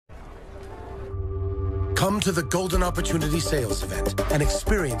Come to the Golden Opportunity Sales Event and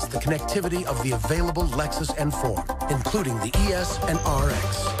experience the connectivity of the available Lexus and Form, including the ES and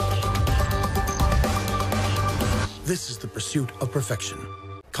RX. This is the pursuit of perfection.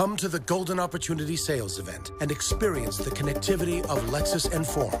 Come to the Golden Opportunity Sales Event and experience the connectivity of Lexus and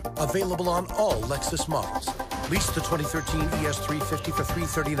Form, available on all Lexus models. Lease the 2013 ES350 for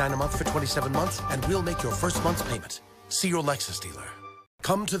 $339 a month for 27 months, and we'll make your first month's payment. See your Lexus dealer.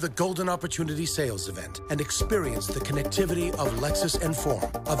 Come to the Golden Opportunity Sales Event and experience the connectivity of Lexus and Form,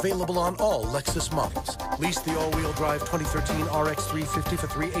 available on all Lexus models. Lease the all-wheel drive 2013 RX 350 for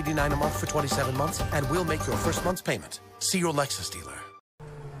 $389 a month for 27 months, and we'll make your first month's payment. See your Lexus dealer.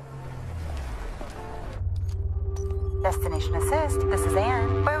 Destination Assist, this is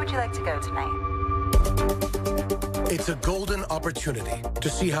Anne. Where would you like to go tonight? It's a golden opportunity to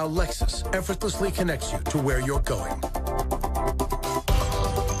see how Lexus effortlessly connects you to where you're going.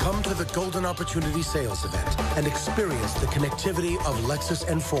 Come to the Golden Opportunity Sales Event and experience the connectivity of Lexus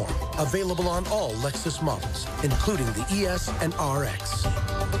and Form, available on all Lexus models, including the ES and RX.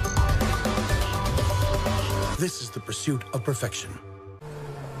 This is the pursuit of perfection.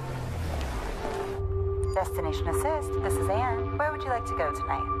 Destination Assist, this is Anne. Where would you like to go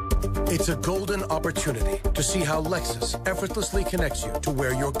tonight? It's a golden opportunity to see how Lexus effortlessly connects you to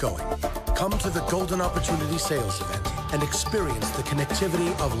where you're going. Come to the Golden Opportunity Sales Event and experience the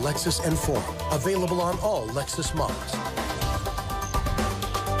connectivity of Lexus and Form, available on all Lexus models.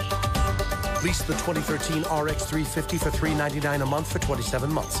 Lease the 2013 RX 350 for $399 a month for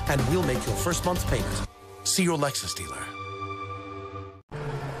 27 months, and we'll make your first month's payment. See your Lexus dealer.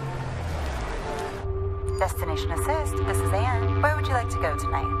 Destination Assist, this is Anne. Where would you like to go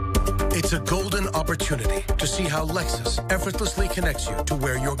tonight? It's a golden opportunity to see how Lexus effortlessly connects you to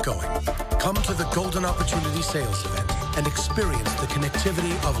where you're going. Come to the Golden Opportunity Sales Event and experience the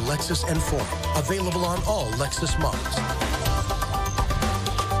connectivity of Lexus and Form, available on all Lexus models.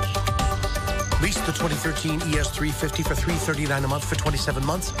 Lease the 2013 ES350 for $339 a month for 27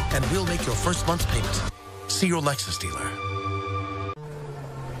 months, and we'll make your first month's payment. See your Lexus dealer.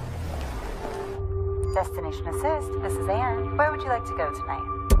 Destination Assist, this is Anne. Where would you like to go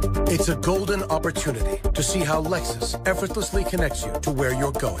tonight? It's a golden opportunity to see how Lexus effortlessly connects you to where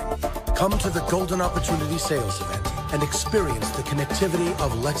you're going. Come to the Golden Opportunity Sales Event and experience the connectivity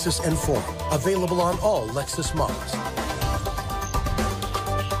of Lexus and Form, available on all Lexus models.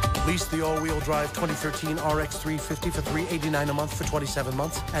 Lease the all-wheel drive 2013 RX 350 for $389 a month for 27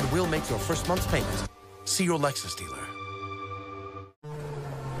 months, and we'll make your first month's payment. See your Lexus dealer.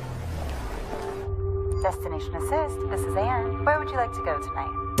 Destination Assist, this is Anne. Where would you like to go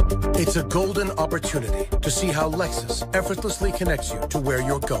tonight? It's a golden opportunity to see how Lexus effortlessly connects you to where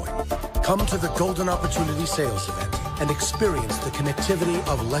you're going. Come to the Golden Opportunity Sales Event and experience the connectivity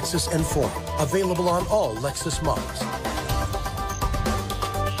of Lexus and Form, available on all Lexus models.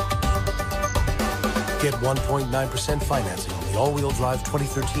 Get 1.9% financing on the all-wheel drive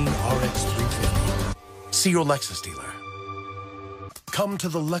 2013 RX 350. See your Lexus dealer. Come to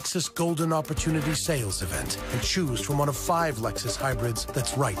the Lexus Golden Opportunity Sales Event and choose from one of 5 Lexus hybrids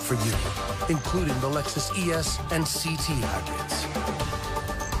that's right for you, including the Lexus ES and CT hybrids.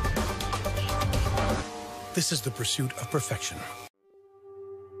 This is the pursuit of perfection.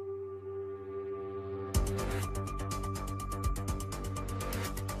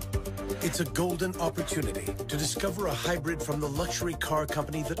 It's a golden opportunity to discover a hybrid from the luxury car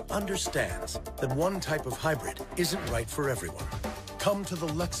company that understands that one type of hybrid isn't right for everyone. Come to the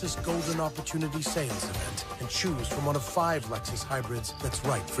Lexus Golden Opportunity Sales Event and choose from one of 5 Lexus hybrids that's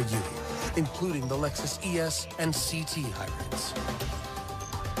right for you, including the Lexus ES and CT hybrids.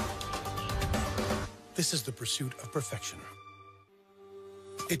 This is the pursuit of perfection.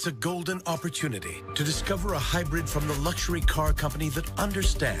 It's a golden opportunity to discover a hybrid from the luxury car company that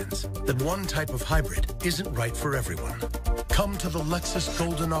understands that one type of hybrid isn't right for everyone. Come to the Lexus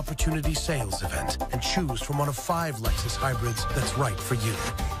Golden Opportunity Sales Event and choose from one of 5 Lexus hybrids that's right for you,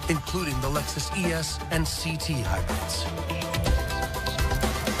 including the Lexus ES and CT hybrids.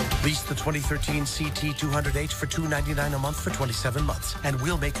 Lease the 2013 CT 200H for $299 a month for 27 months, and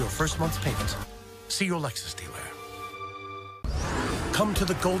we'll make your first month's payment. See your Lexus dealer. Come to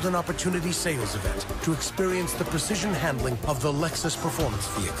the Golden Opportunity Sales Event to experience the precision handling of the Lexus performance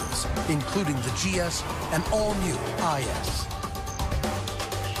vehicles, including the GS and all-new IS.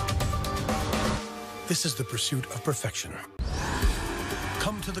 This is the pursuit of perfection.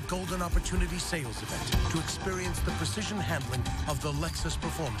 Come to the Golden Opportunity Sales Event to experience the precision handling of the Lexus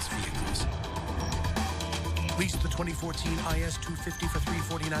performance vehicles. Lease the 2014 IS 250 for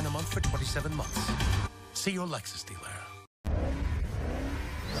 $349 a month for 27 months. See your Lexus dealer.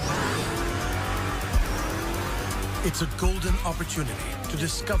 It's a golden opportunity to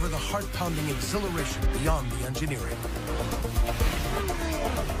discover the heart-pounding exhilaration beyond the engineering.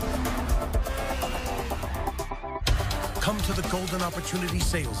 Come to the Golden Opportunity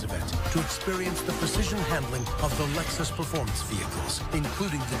Sales Event to experience the precision handling of the Lexus performance vehicles,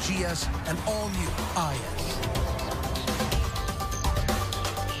 including the GS and all-new IS.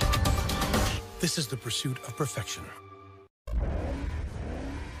 This is the pursuit of perfection.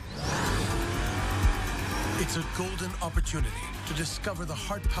 It's a golden opportunity to discover the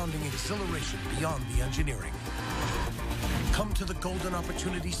heart-pounding exhilaration beyond the engineering. Come to the Golden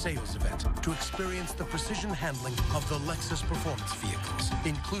Opportunity Sales Event to experience the precision handling of the Lexus performance vehicles,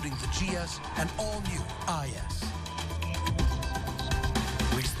 including the GS and all-new IS.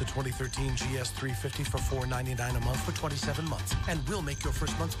 Lease the 2013 GS 350 for $499 a month for 27 months, and we'll make your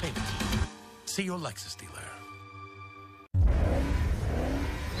first month's payment. See your Lexus dealer.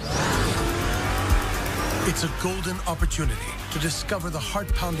 It's a golden opportunity to discover the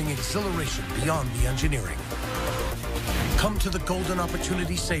heart-pounding exhilaration beyond the engineering. Come to the Golden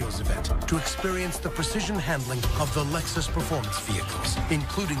Opportunity Sales Event to experience the precision handling of the Lexus performance vehicles,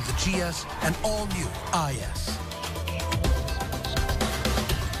 including the GS and all-new IS.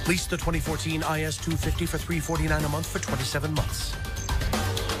 Lease the 2014 IS 250 for $349 a month for 27 months.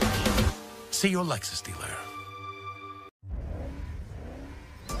 See your Lexus dealer.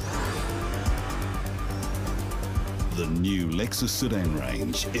 The new Lexus sedan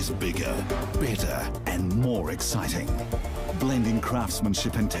range is bigger, better, and more exciting. Blending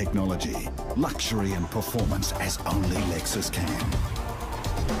craftsmanship and technology, luxury and performance as only Lexus can.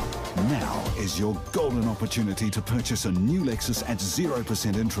 Now is your golden opportunity to purchase a new Lexus at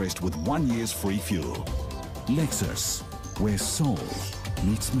 0% interest with 1 year's free fuel. Lexus, where soul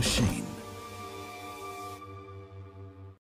meets machine.